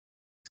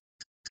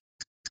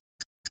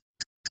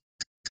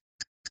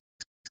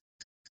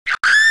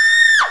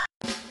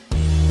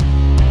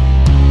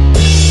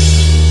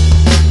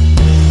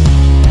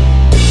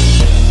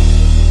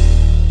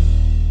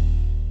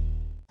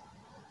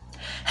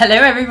Hello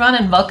everyone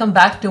and welcome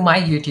back to my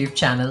YouTube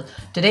channel.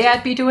 Today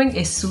I'd be doing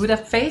a sewed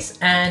up face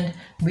and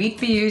we'd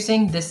be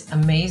using this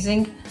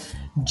amazing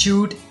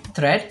jute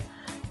thread.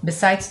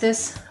 Besides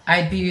this,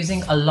 I'd be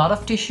using a lot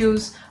of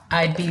tissues.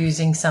 I'd be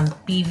using some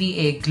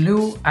PVA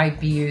glue. I'd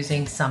be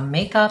using some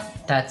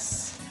makeup.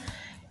 That's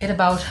it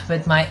about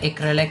with my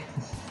acrylic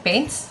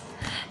paints.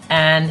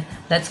 And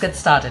let's get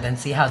started and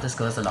see how this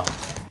goes along.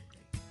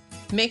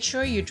 Make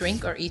sure you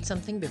drink or eat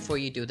something before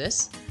you do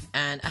this.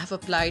 And I have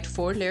applied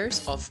 4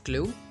 layers of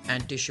glue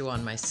and tissue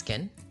on my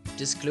skin.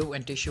 Just glue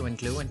and tissue and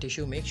glue and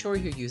tissue. Make sure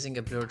you're using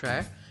a blow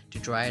dryer to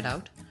dry it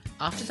out.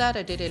 After that,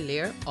 I did a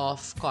layer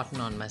of cotton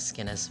on my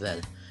skin as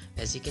well.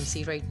 As you can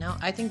see right now,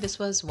 I think this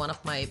was one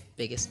of my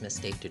biggest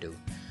mistake to do.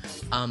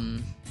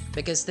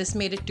 Because this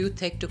made it too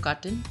thick to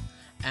cut in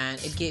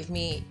and it gave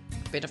me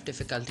a bit of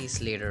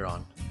difficulties later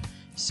on.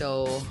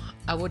 So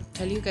I would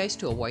tell you guys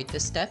to avoid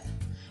this step.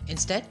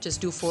 Instead, just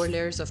do 4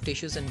 layers of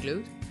tissues and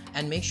glue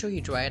and make sure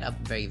you dry it up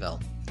very well.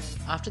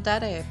 After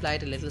that, I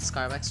applied a little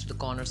scar wax to the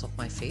corners of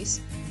my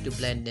face to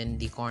blend in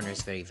the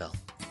corners very well.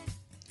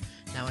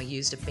 Now I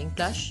used a pink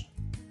blush,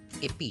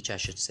 a peach I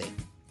should say,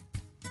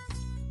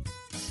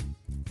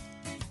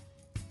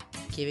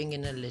 giving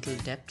in a little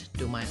depth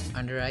to my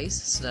under eyes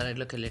so that I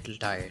look a little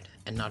tired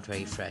and not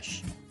very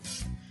fresh.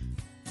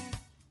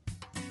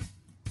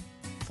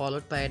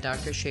 Followed by a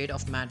darker shade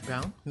of matte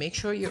brown. Make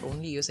sure you're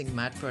only using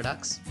matte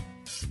products.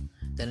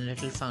 Then a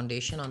little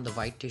foundation on the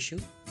white tissue.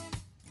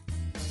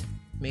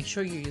 Make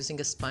sure you're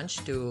using a sponge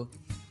to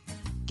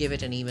give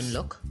it an even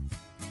look.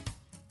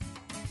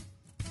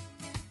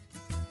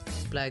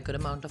 Apply a good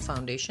amount of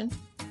foundation,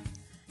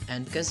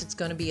 and because it's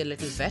going to be a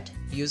little wet,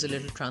 use a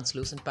little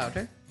translucent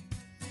powder.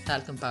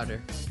 Talcum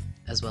powder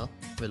as well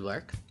will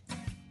work.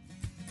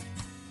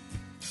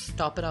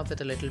 Top it off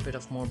with a little bit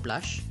of more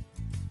blush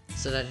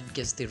so that it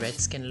gives the red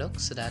skin look,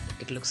 so that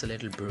it looks a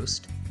little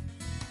bruised.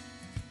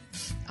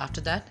 After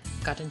that,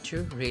 cut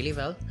into really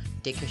well.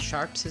 Take a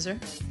sharp scissor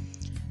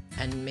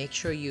and make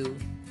sure you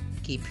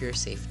keep your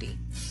safety.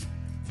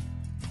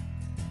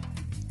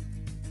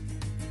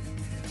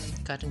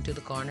 Cut into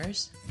the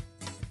corners.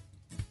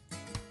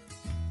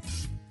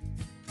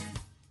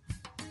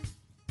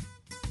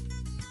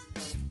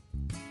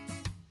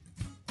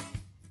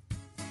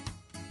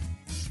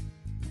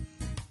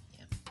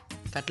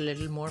 Cut a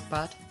little more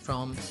part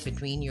from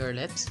between your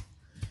lips,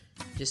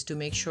 just to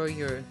make sure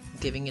you're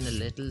giving it a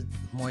little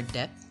more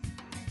depth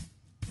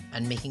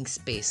and making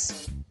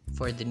space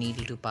for the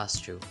needle to pass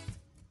through.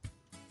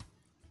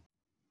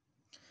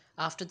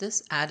 After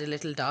this, add a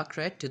little dark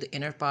red to the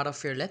inner part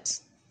of your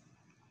lips,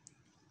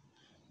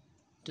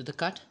 to the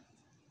cut.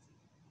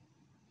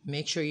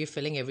 Make sure you're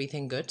filling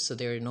everything good so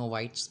there are no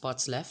white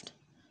spots left.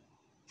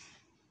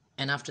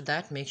 And after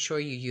that, make sure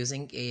you're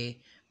using a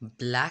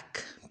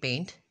black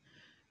paint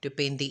to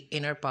paint the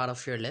inner part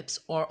of your lips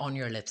or on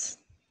your lips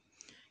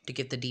to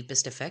give the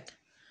deepest effect.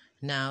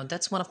 Now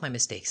that's one of my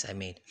mistakes I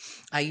made.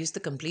 I used the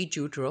complete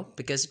jute rope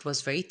because it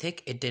was very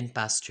thick, it didn't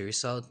pass through.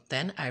 So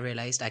then I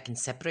realized I can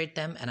separate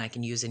them and I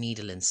can use a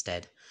needle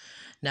instead.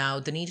 Now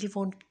the needle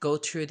won't go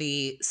through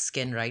the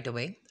skin right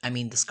away. I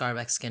mean the scar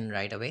wax skin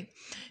right away.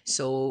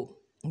 So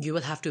you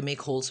will have to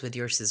make holes with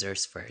your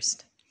scissors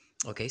first.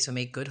 Okay, so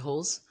make good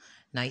holes,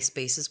 nice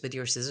spaces with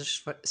your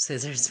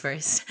scissors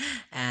first,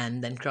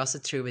 and then cross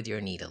it through with your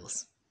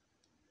needles.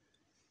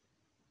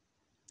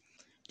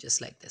 Just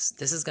like this.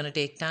 This is going to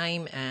take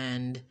time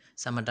and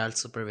some adult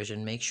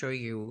supervision. Make sure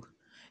you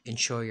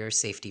ensure your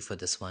safety for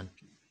this one.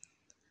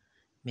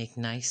 Make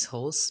nice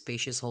holes,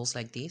 spacious holes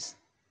like these,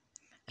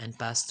 and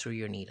pass through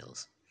your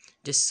needles.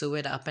 Just sew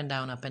it up and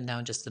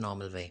down, just the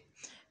normal way.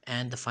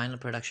 And the final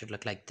product should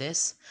look like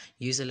this.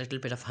 Use a little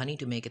bit of honey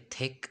to make a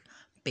thick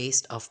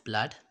paste of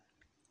blood.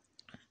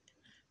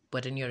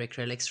 Put in your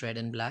acrylics red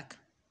and black.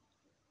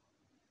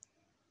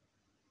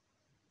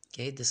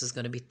 Okay, this is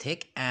going to be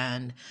thick,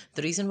 and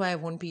the reason why I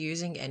won't be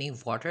using any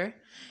water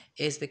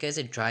is because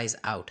it dries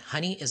out.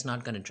 Honey is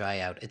not going to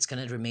dry out. It's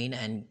going to remain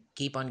and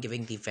keep on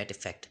giving the wet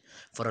effect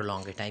for a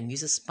longer time.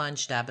 Use a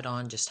sponge, dab it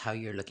on just how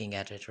you're looking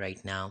at it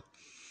right now.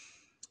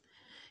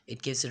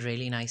 It gives a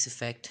really nice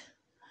effect.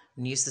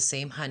 And use the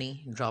same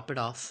honey, drop it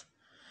off,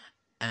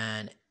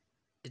 and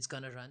it's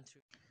going to run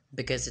through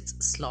because it's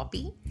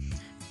sloppy.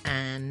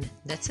 And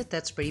that's it.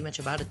 That's pretty much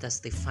about it. That's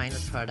the final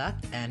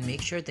product, and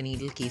make sure the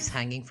needle keeps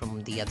hanging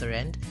from the other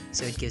end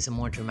so it gives a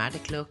more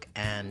dramatic look,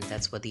 and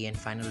that's what the end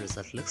final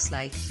result looks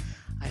like.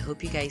 I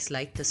hope you guys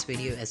liked this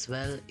video as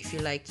well. If you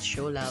liked,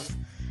 show love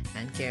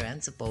and care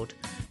and support.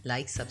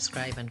 Like,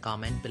 subscribe and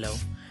comment below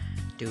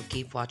to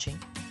keep watching,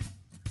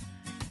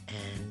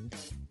 and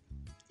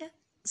yeah,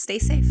 stay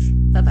safe.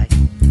 Bye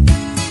bye.